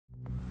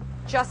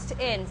Just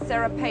in,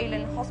 Sarah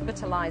Palin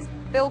hospitalized.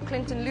 Bill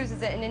Clinton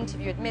loses it in an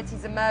interview, admits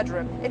he's a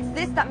murderer. It's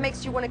this that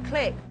makes you want to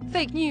click.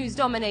 Fake news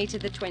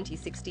dominated the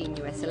 2016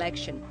 US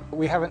election.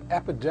 We have an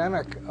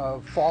epidemic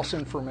of false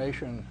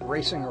information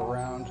racing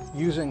around,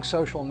 using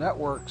social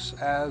networks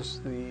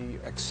as the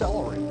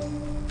accelerator.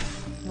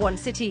 One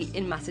city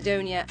in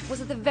Macedonia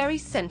was at the very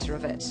center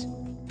of it.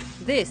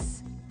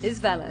 This is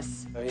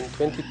Veles. In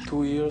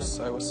 22 years,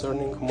 I was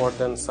earning more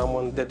than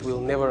someone that will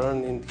never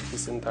earn in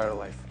his entire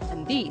life.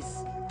 And these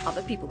are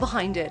the people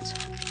behind it.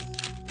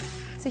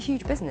 It's a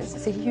huge business,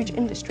 it's a huge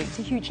industry, it's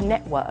a huge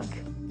network.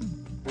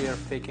 We are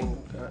faking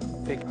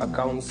fake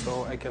accounts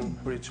so I can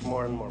reach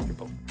more and more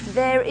people.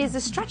 There is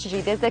a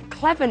strategy, there's a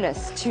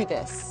cleverness to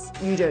this.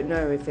 You don't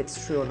know if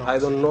it's true or not. I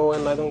don't know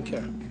and I don't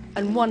care.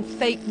 And one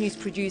fake news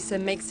producer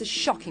makes a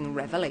shocking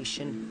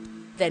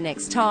revelation. Their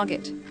next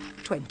target,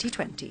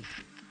 2020.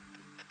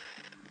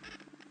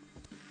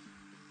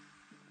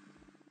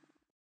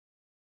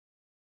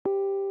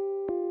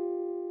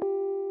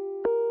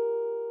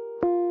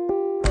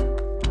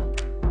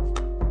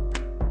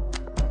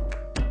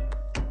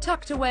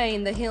 Tucked away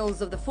in the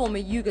hills of the former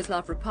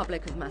Yugoslav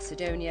Republic of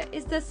Macedonia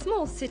is the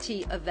small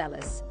city of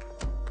Veles.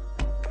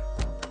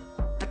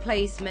 A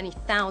place many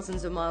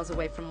thousands of miles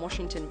away from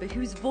Washington, but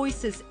whose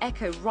voices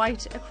echo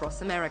right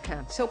across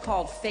America.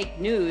 So-called fake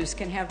news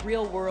can have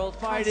real-world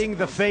fighting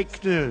the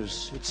fake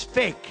news. It's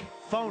fake,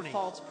 phony.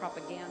 False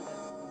propaganda.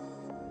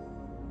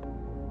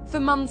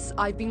 For months,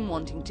 I've been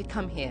wanting to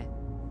come here.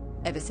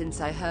 Ever since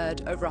I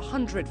heard over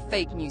 100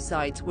 fake news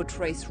sites were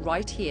traced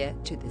right here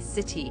to this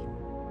city.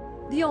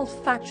 The old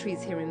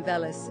factories here in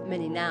Veles,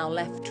 many now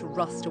left to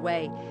rust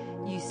away,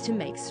 used to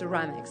make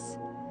ceramics.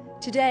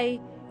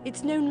 Today,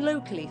 it's known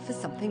locally for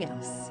something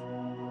else.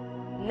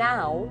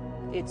 Now,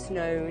 it's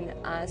known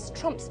as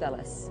Trump's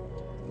Veles,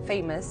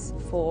 famous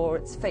for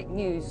its fake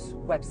news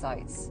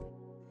websites.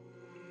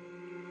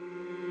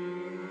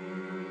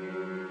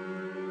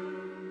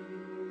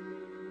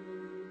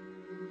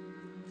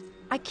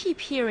 I keep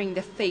hearing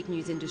the fake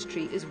news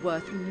industry is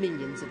worth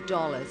millions of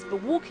dollars,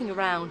 but walking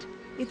around,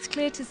 it's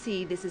clear to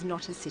see this is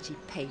not a city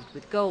paved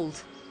with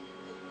gold.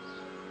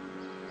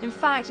 In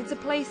fact, it's a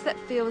place that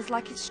feels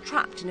like it's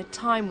trapped in a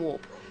time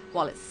warp,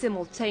 while it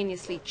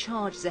simultaneously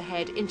charges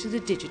ahead into the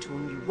digital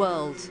new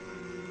world.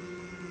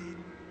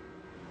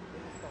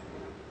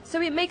 So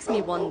it makes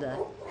me wonder,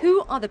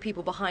 who are the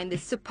people behind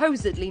this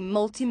supposedly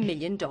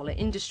multi-million-dollar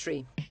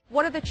industry?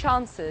 What are the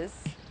chances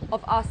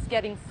of us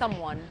getting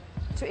someone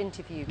to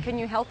interview? Can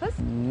you help us?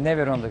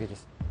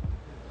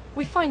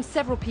 We find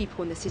several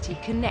people in the city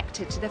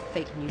connected to the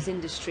fake news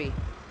industry,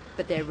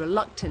 but they're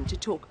reluctant to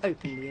talk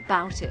openly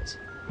about it.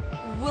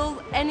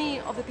 Will any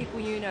of the people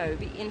you know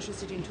be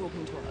interested in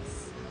talking to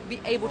us?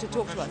 Be able to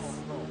talk to us?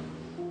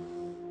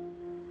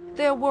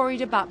 They are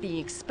worried about being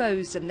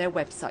exposed and their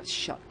websites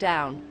shut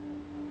down.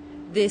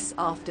 This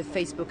after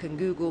Facebook and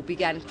Google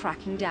began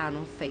cracking down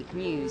on fake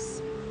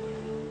news.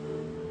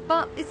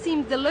 But it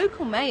seems the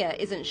local mayor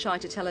isn't shy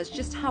to tell us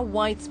just how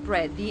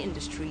widespread the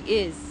industry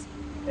is.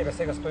 Evo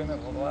сега стоиме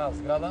во оваа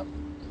зграда,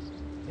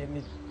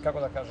 едни, како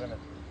да кажеме,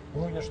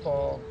 луѓе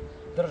што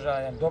држа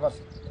еден добар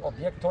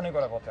објект, они го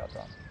работеа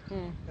тоа.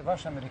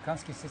 Ваш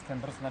американски систем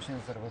брз начин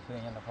за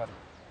заработување на пари.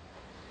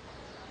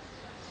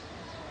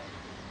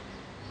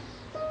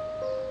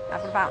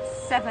 I've got about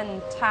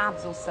 7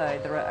 tabs or so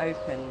that are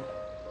open.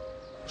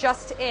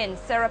 Just in,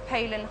 Sarah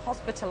Palin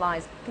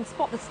hospitalized. You can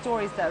spot the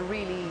stories that are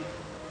really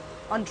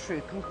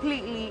untrue,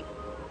 completely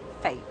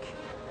fake.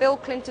 Bill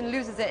Clinton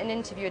loses it in an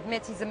interview,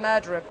 admits he's a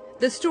murderer.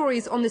 The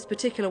stories on this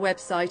particular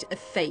website are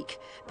fake,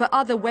 but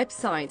other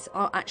websites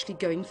are actually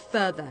going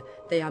further.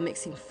 They are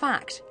mixing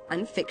fact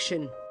and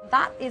fiction.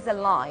 That is a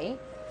lie,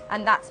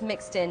 and that's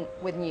mixed in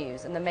with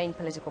news and the main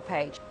political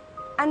page.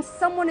 And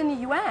someone in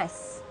the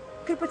US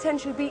could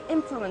potentially be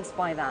influenced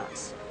by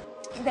that.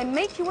 They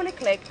make you want to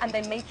click and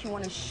they make you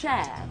want to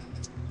share.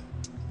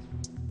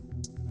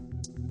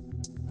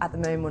 At the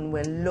moment,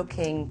 we're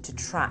looking to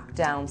track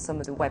down some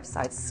of the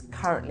websites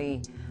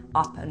currently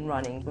up and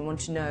running. We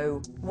want to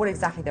know what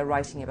exactly they're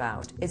writing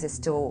about. Is it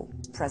still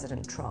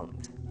President Trump?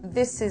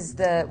 This is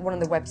one of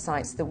the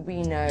websites that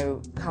we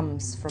know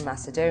comes from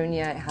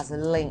Macedonia. It has a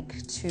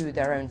link to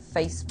their own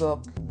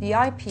Facebook. The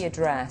IP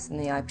address and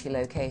the IP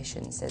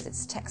location says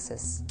it's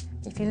Texas.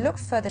 If you look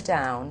further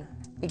down,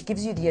 it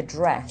gives you the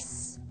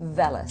address,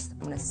 Veles.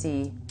 I'm going to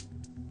see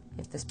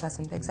if this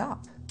person picks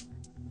up.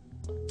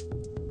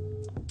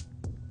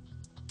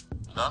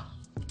 No?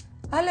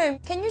 Hello,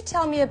 can you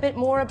tell me a bit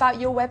more about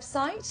your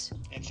website?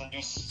 It's a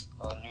news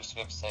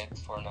website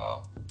for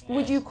now.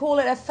 Would you call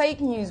it a fake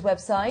news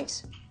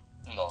website?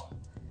 No.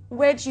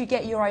 Where do you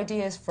get your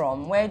ideas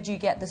from? Where do you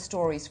get the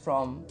stories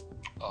from?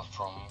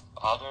 From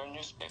other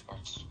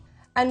newspapers.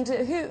 And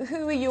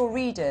who are your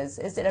readers?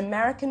 Is it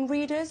American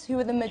readers? Who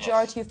are the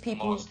majority of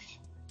people? Mostly.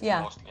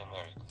 Yeah. Mostly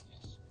American,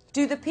 yes.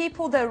 Do the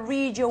people that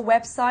read your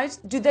website,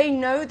 do they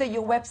know that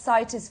your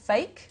website is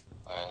fake?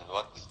 And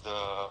what is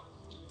the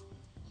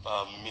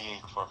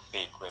meaning for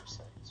fake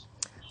websites?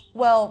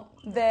 Well,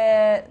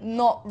 they're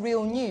not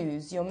real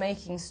news. You're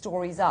making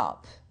stories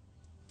up.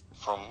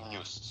 from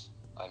news.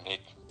 I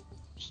make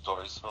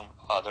stories from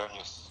other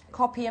news.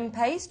 Copy and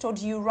paste, or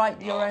do you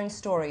write your own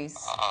stories?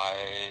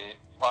 I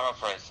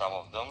paraphrase some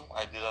of them.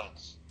 I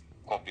didn't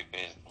copy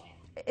paste them.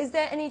 Is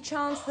there any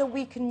chance that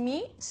we can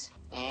meet?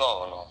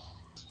 No.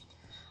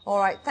 All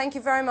right, thank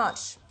you very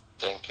much.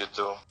 Thank you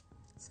too.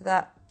 So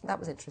that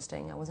was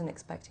interesting. I wasn't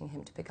expecting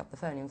him to pick up the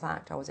phone. In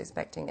fact, I was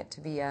expecting it to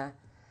be a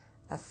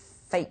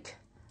fake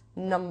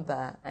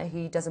number.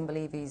 He doesn't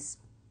believe he's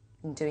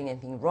doing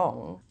anything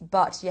wrong,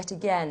 but yet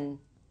again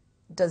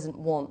doesn't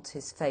want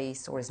his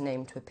face or his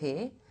name to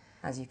appear.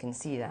 As you can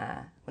see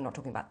there, we're not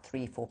talking about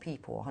 3, 4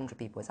 people, 100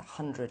 people. It's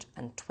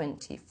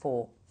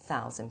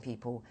 124,000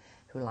 people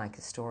who like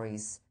his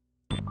stories.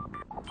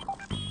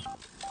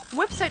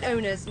 Website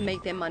owners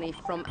make their money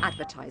from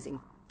advertising.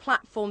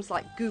 Platforms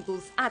like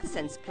Google's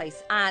AdSense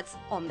place ads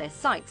on their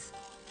sites.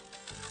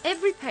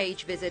 Every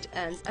page visit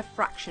earns a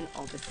fraction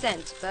of a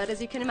cent, but as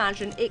you can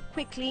imagine, it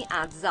quickly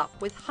adds up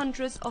with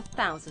hundreds of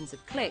thousands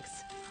of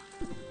clicks.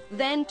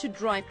 Then, to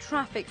drive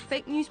traffic,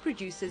 fake news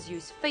producers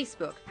use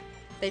Facebook.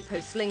 They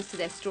post links to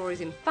their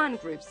stories in fan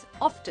groups,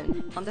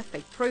 often under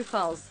fake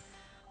profiles,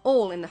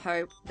 all in the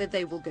hope that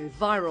they will go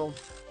viral.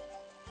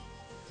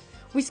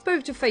 We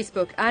spoke to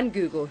Facebook and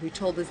Google, who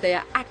told us they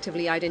are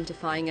actively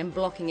identifying and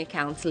blocking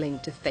accounts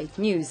linked to fake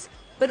news.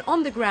 But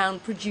on the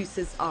ground,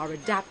 producers are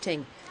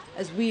adapting,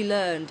 as we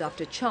learned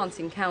after a chance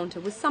encounter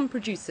with some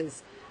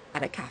producers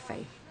at a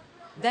cafe.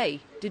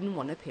 They didn't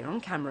want to appear on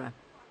camera.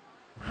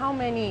 How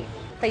many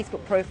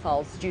Facebook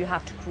profiles do you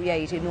have to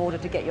create in order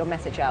to get your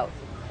message out?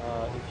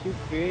 If you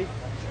create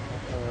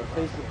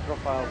Facebook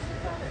profiles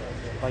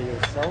by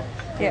yourself,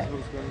 Yeah.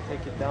 Facebook is going to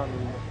take it down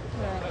in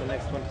the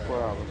next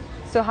 24 hours.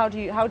 So how do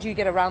you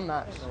get around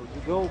that?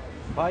 You go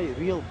buy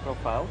real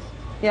profiles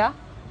Yeah?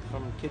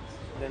 from kids,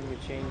 then you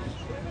change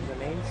the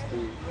names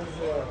to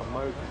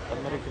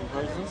American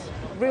persons.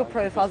 Real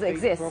profiles Fake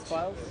exist.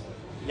 Profiles.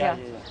 Yeah.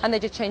 And they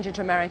just change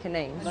into American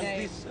names. Like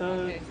these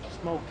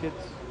small kids.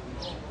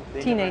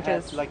 They Teenagers.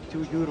 never had like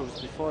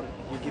 €2 before.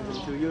 You give them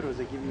 €2,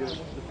 they give you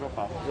the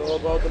profile. It's all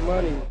about the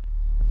money.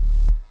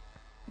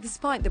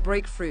 Despite the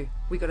breakthrough,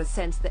 we got a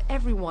sense that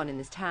everyone in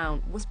this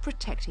town was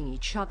protecting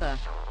each other.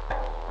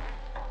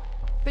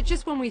 But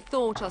just when we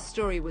thought our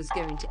story was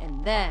going to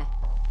end there,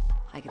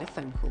 I get a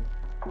phone call.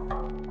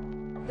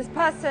 This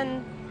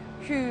person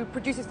who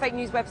produces fake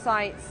news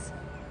websites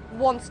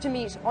wants to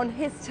meet on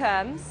his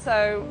terms,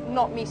 so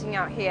not meeting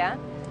out here.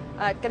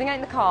 Getting out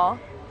in the car,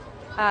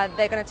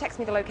 they're going to text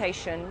me the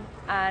location,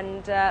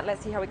 and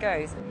let's see how it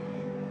goes.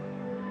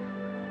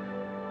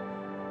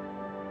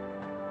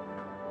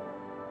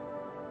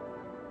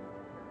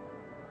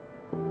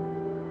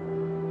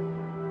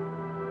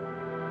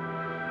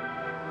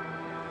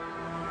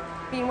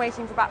 Been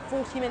waiting for about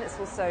 40 minutes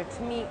or so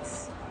to meet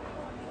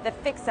the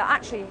fixer.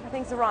 Actually, I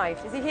think he's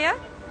arrived. Is he here?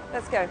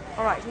 Let's go.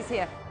 All right, he's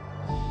here.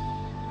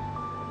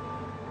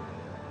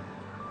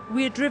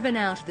 We're driven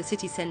out of the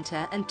city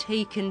centre and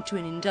taken to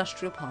an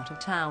industrial part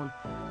of town,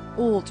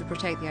 all to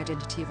protect the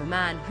identity of a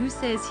man who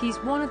says he's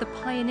one of the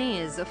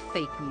pioneers of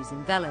fake news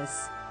in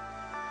Veles.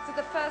 So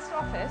the first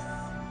office,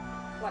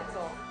 lights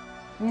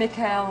on.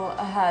 Mikhail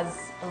has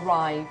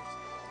arrived.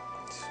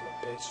 It's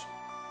my page.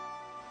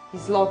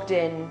 He's logged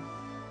in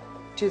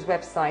to his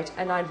website,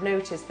 and I've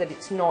noticed that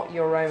it's not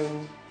your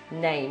own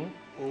name.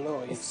 No,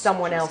 It's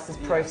someone just- else's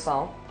yes.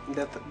 profile.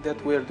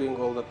 That we are doing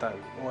all the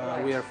time.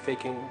 We are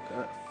faking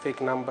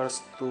fake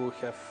numbers to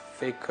have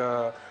fake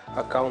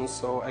accounts,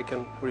 so I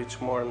can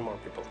reach more and more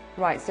people.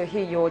 Right, so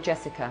here you're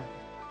Jessica.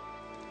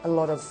 A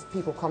lot of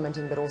people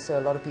commenting, but also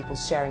a lot of people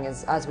sharing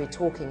as we're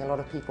talking, a lot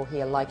of people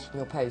here liking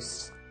your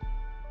posts.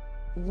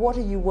 What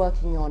are you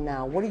working on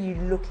now? What are you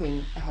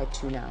looking ahead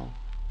to now?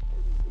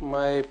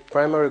 My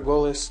primary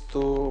goal is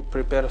to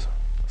prepare a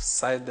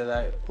site that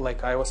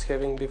I was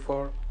having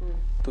before,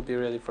 to be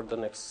ready for the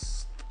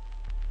next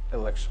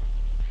election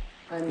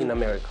in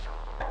America,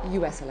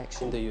 US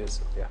election. in the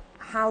US. Yeah.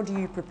 How do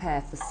you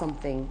prepare for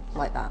something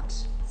like that?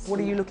 What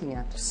are you looking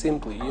at?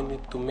 Simply, you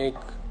need to make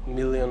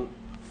million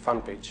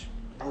fan page.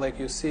 Like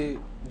you see,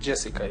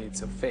 Jessica,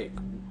 it's a fake.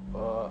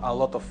 A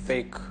lot of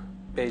fake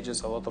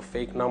pages, a lot of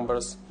fake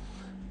numbers,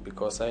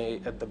 because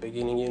at the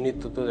beginning you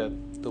need to do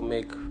that to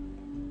make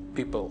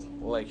people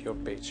like your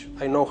page.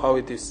 I know how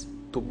it is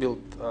to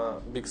build a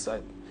big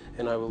site,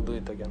 and I will do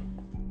it again.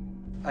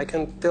 I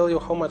can tell you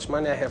how much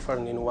money I have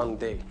earned in one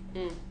day.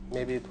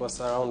 Maybe it was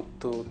around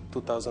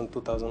 $2,000,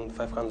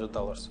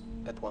 $2,500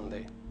 at one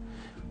day.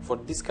 For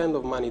this kind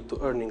of money to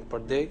earning per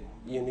day,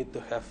 you need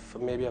to have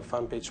maybe a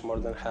fan page more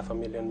than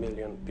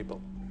 500,000 people.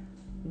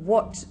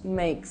 What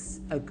makes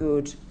a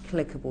good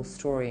clickable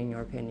story in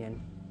your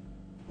opinion?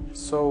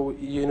 So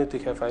you need to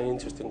have an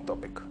interesting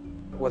topic.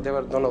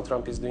 Whatever Donald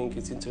Trump is doing,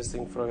 it's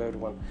interesting for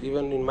everyone.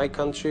 Even in my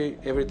country,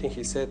 everything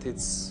he said,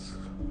 it's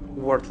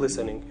worth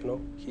listening, you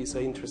know. He's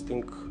an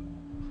interesting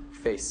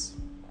face.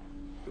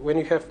 When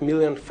you have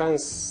million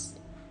fans,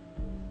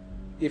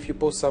 if you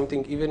post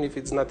something, even if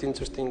it's not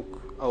interesting,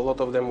 a lot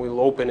of them will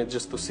open it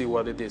just to see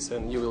what it is,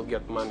 and you will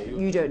get money.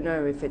 You don't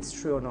know if it's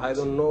true or not. I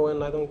don't know,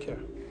 and I don't care.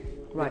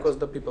 Right. because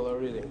the people are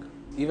reading.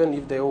 Even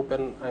if they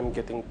open, I'm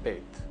getting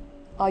paid.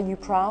 Are you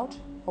proud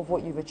of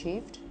what you've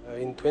achieved?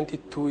 In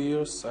 22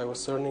 years, I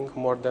was earning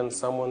more than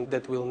someone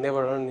that will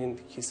never earn in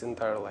his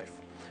entire life,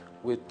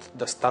 with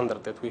the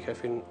standard that we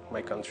have in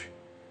my country.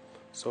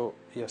 So,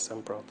 yes,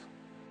 I'm proud.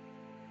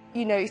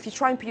 You know, if you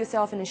try and put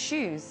yourself in his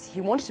shoes,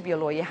 he wanted to be a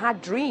lawyer, he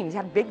had dreams, he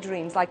had big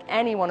dreams like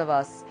any one of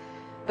us.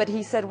 But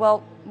he said,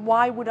 well,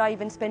 why would I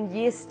even spend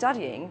years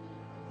studying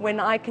when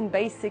I can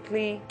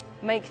basically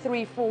make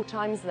 3-4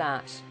 times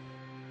that?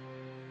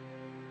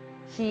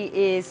 He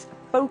is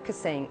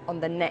focusing on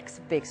the next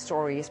big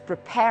story, he's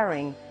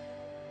preparing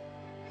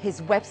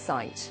his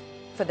website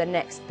for the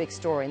next big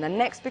story. And the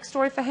next big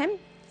story for him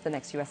is the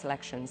next US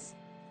elections.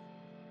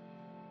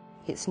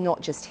 It's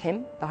not just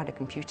him behind a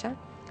computer.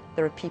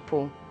 There are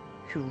people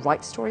who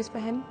write stories for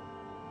him,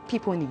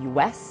 people in the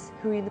US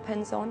who he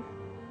depends on.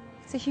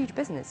 It's a huge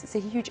business, it's a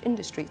huge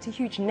industry, it's a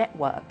huge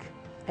network.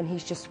 And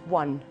he's just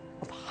one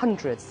of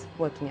hundreds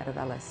working out of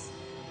Ellis.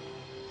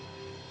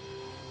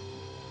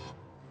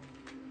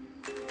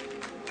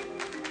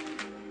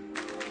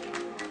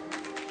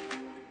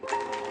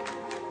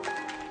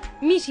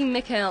 Meeting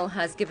Mikhail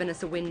has given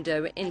us a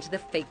window into the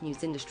fake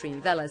news industry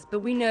in Veles, but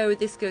we know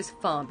this goes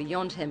far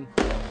beyond him.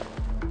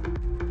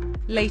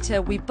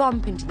 Later, we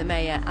bump into the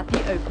mayor at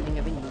the opening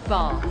of a new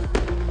bar.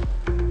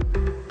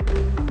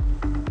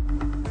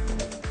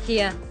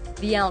 Here,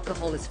 the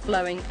alcohol is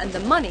flowing and the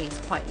money,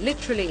 quite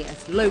literally,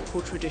 as local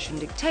tradition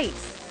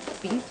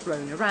dictates, being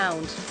thrown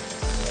around.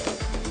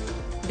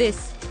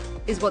 This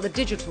is what the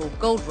digital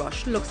gold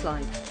rush looks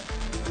like.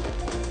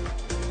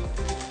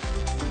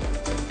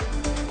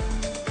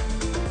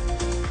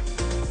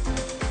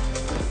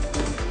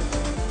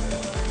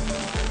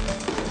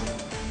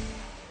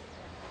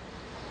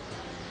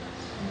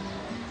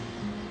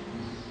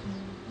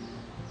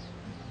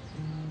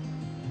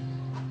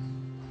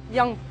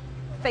 Young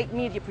fake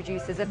media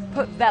producers have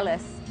put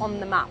Veles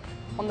on the map,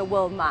 on the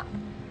world map.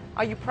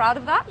 Are you proud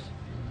of that?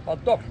 Па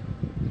добро.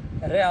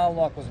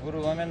 Реално, ако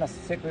зборуваме на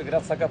секој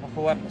град сака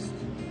популарност.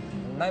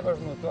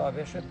 Најважно тоа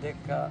беше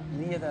дека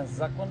ниеден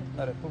закон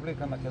на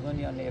Република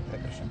Македонија не е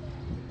прекршен.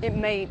 It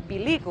may be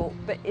legal,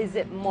 but is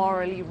it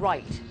morally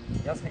right?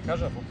 Јас ми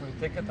кажав, во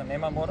политиката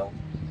нема морал,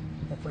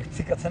 во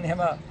политиката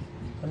нема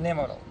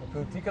неморал. Во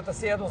политиката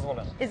се е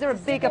дозволено. Is there a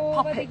bigger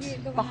puppet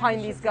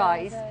behind these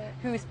guys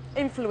who's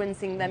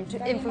influencing them to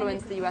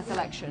influence the US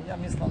election? Ја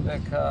мислам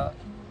дека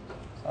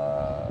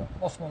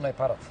основно е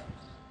парата.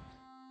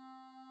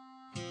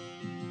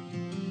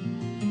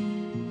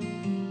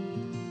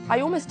 I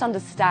almost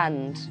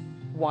understand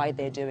why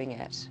they're doing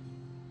it.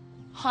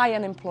 High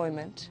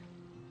unemployment,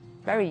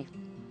 very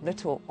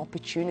little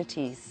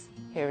opportunities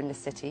here in the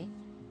city.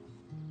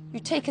 You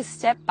take a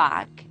step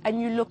back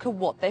and you look at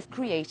what they've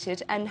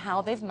created and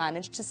how they've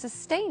managed to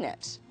sustain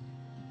it.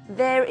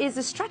 There is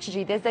a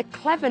strategy, there's a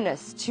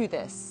cleverness to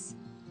this.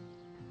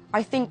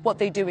 I think what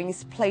they're doing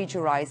is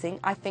plagiarizing.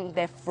 I think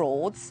they're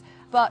frauds.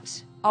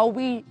 But are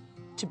we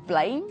to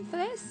blame for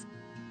this?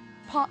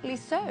 Partly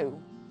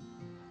so.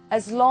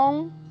 As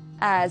long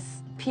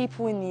as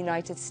people in the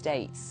United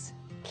States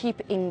keep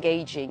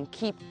engaging,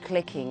 keep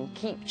clicking,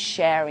 keep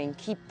sharing,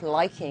 keep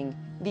liking,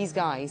 these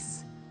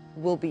guys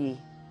will be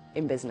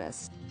in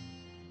business.